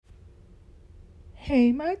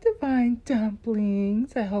Hey, my divine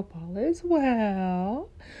dumplings. I hope all is well.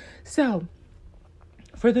 So,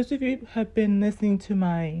 for those of you who have been listening to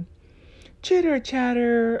my chitter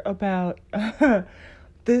chatter about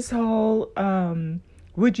this whole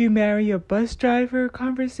would you marry a bus driver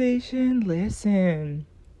conversation, listen,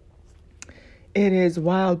 it is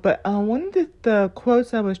wild. But one of the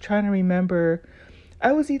quotes I was trying to remember,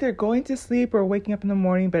 I was either going to sleep or waking up in the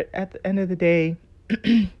morning, but at the end of the day,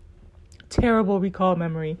 terrible recall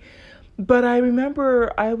memory. But I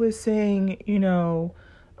remember I was saying,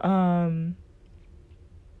 I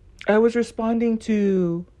was responding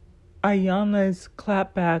to Ayanna's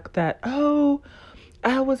clapback that,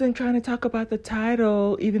 I wasn't trying to talk about the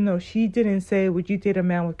title, even though she didn't say, would you date a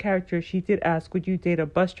man with character? She did ask, would you date a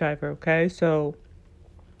bus driver? Okay, so,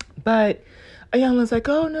 but Ayanna's like,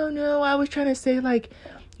 oh, no, I was trying to say, like,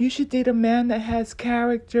 you should date a man that has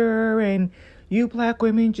character, and you black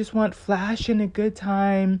women just want flash and a good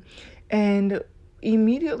time. And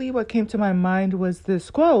immediately what came to my mind was this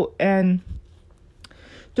quote, and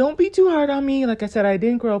don't be too hard on me. Like I said, I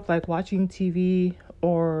didn't grow up like watching TV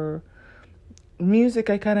or music.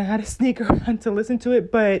 I kind of had to sneak around to listen to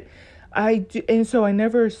it, but I do, and so I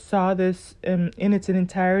never saw this in its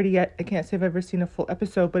entirety. I can't say I've ever seen a full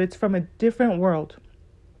episode, but it's from a different world.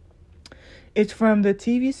 It's from the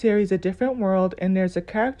TV series A Different World, and there's a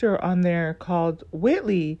character on there called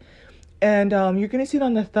Whitley, and you're gonna see it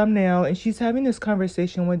on the thumbnail, and she's having this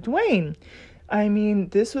conversation with Dwayne. I mean,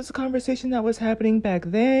 this was a conversation that was happening back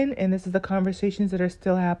then, and this is the conversations that are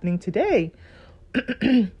still happening today.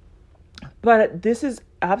 But this is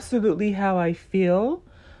absolutely how I feel.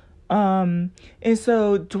 And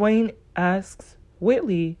so Dwayne asks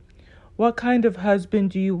Whitley, what kind of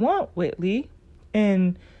husband do you want, Whitley?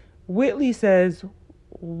 And Whitley says,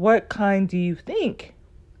 what kind do you think?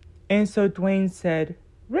 And so Dwayne said,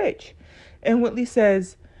 rich. And Whitley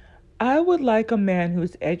says, I would like a man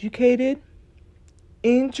who's educated,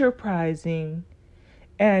 enterprising,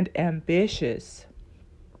 and ambitious.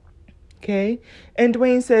 Okay? And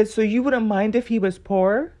Dwayne says, so you wouldn't mind if he was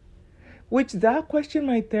poor? Which that question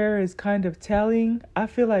right there is kind of telling. I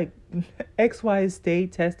feel like XY is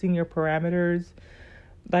testing your parameters,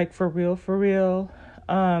 like for real.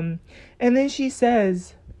 And then she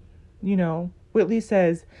says, Whitley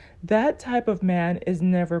says, that type of man is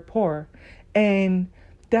never poor. And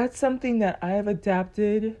that's something that I have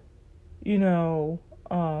adapted, in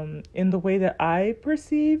the way that I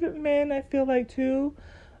perceive men, I feel like too.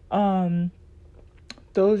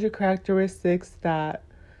 Those are characteristics that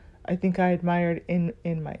I think I admired in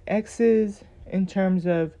my exes, in terms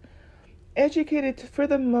of educated for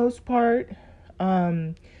the most part,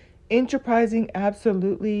 enterprising,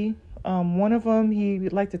 absolutely. One of them, he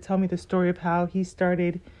would like to tell me the story of how he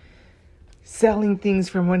started selling things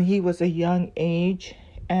from when he was a young age,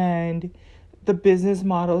 and the business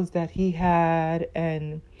models that he had,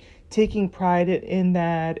 and taking pride in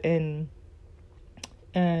that, and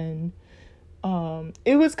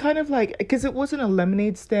it was kind of like, because it wasn't a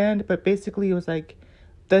lemonade stand, but basically it was like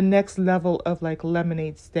the next level of like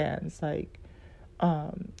lemonade stands, like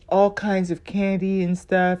all kinds of candy and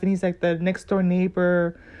stuff. And he's like the next door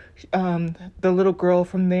neighbor, the little girl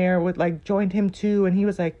from there would like joined him too, and he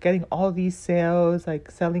was like getting all these sales,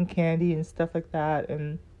 like selling candy and stuff like that.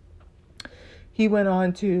 And he went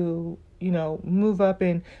on to move up.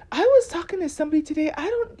 And I was talking to somebody today.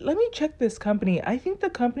 Let me check this company. I think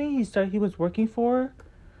the company he was working for,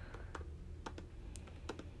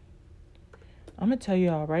 I'm gonna tell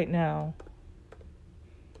y'all right now.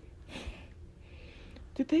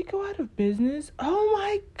 Did they go out of business? Oh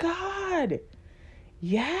my God.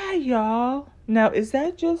 Yeah, y'all. Now, is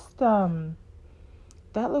that just that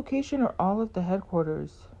location or all of the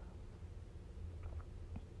headquarters?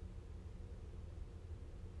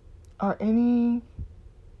 Are any...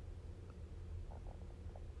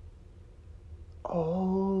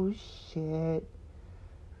 Oh, shit.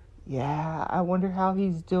 Yeah, I wonder how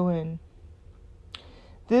he's doing.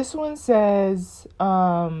 This one says,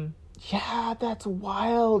 yeah, that's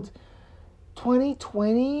wild.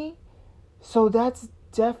 2020? So that's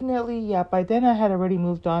definitely, yeah, by then I had already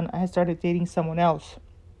moved on. I had started dating someone else.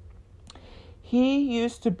 He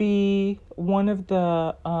used to be one of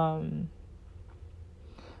the,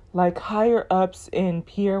 like higher ups in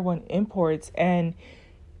Pier 1 Imports, and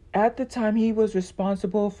at the time he was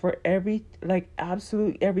responsible for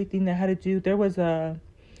absolutely everything that had to do. There was a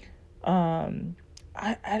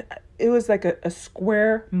it was like a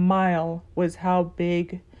square mile was how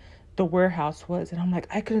big the warehouse was. And I'm like,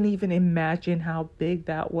 I couldn't even imagine how big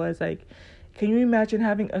that was. Like, can you imagine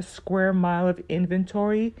having a square mile of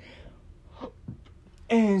inventory?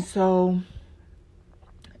 And so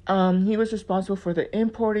He was responsible for the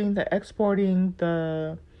importing, the exporting,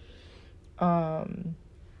 the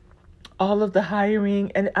all of the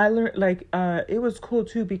hiring. And I learned, like, it was cool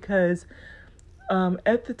too because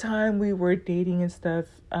at the time we were dating and stuff,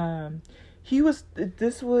 it was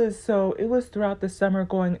throughout the summer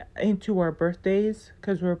going into our birthdays,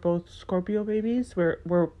 because we're both Scorpio babies.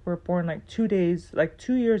 We're born like 2 days, like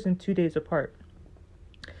 2 years and 2 days apart.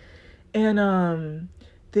 And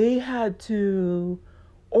they had to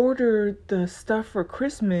order the stuff for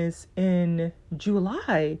Christmas in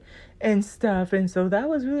July and stuff. And so that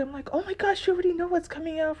was really, I'm like, oh my gosh, you already know what's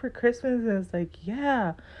coming out for Christmas. And it's like,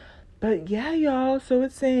 yeah. But yeah, y'all. So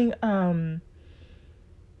it's saying,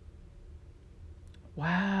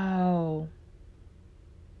 wow.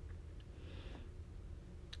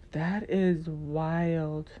 That is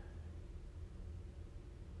wild.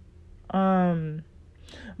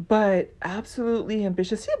 But absolutely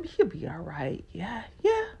ambitious. He'll be all right. Yeah,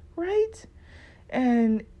 right.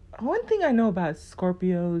 And one thing I know about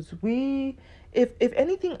Scorpios, if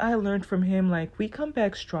anything I learned from him, like, we come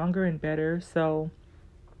back stronger and better. So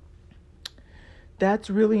that's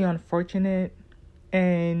really unfortunate.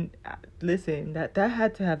 And listen, that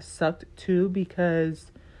had to have sucked too,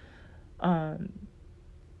 because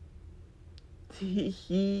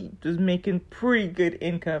he was making pretty good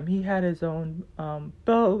income. He had his own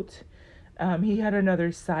boat. He had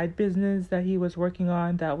another side business that he was working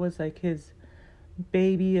on that was like his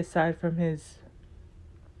baby aside from his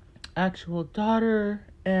actual daughter.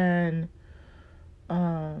 And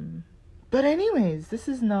but anyways, this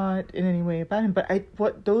is not in any way about him,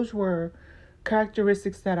 but those were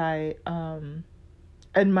characteristics that I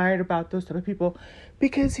admired about those type of people.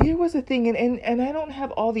 Because here was the thing, and I don't have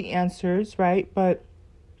all the answers, right? But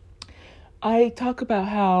I talk about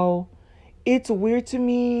how it's weird to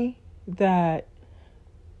me that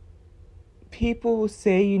people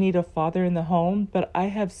say you need a father in the home, but I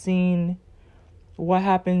have seen what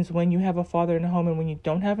happens when you have a father in the home and when you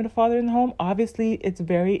don't have a father in the home. Obviously, it's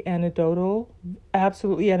very anecdotal,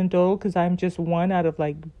 absolutely anecdotal, because I'm just one out of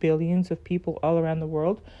like billions of people all around the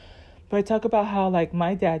world. But I talk about how, like,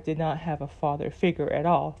 my dad did not have a father figure at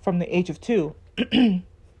all from the age of 2.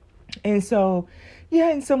 And so,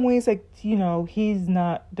 yeah, in some ways, like,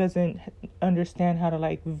 doesn't understand how to,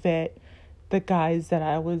 like, vet the guys that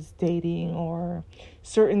I was dating or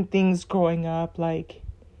certain things growing up. Like,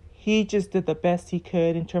 he just did the best he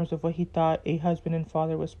could in terms of what he thought a husband and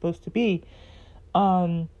father was supposed to be.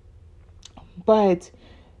 But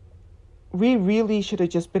we really should have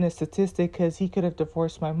just been a statistic, because he could have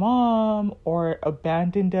divorced my mom or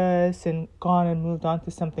abandoned us and gone and moved on to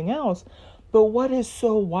something else. But what is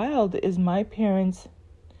so wild is my parents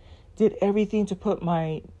did everything to put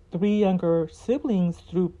my 3 younger siblings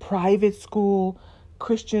through private school,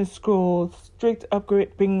 Christian school, strict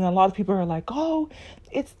upbringing. A lot of people are like, oh,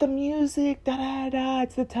 it's the music,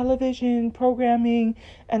 it's the television programming.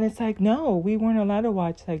 And it's like, no, we weren't allowed to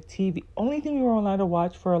watch like TV. Only thing we were allowed to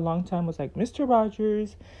watch for a long time was like Mr.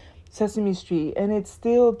 Rogers, Sesame Street. And it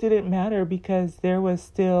still didn't matter because there was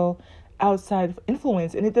still outside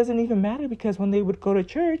influence. And it doesn't even matter because when they would go to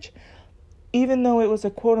church, even though it was a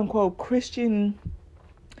quote unquote Christian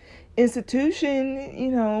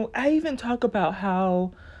institution, I even talk about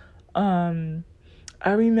how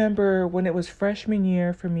I remember when it was freshman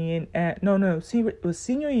year for me, it was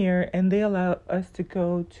senior year, and they allowed us to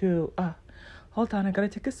go to hold on, I gotta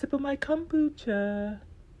take a sip of my kombucha.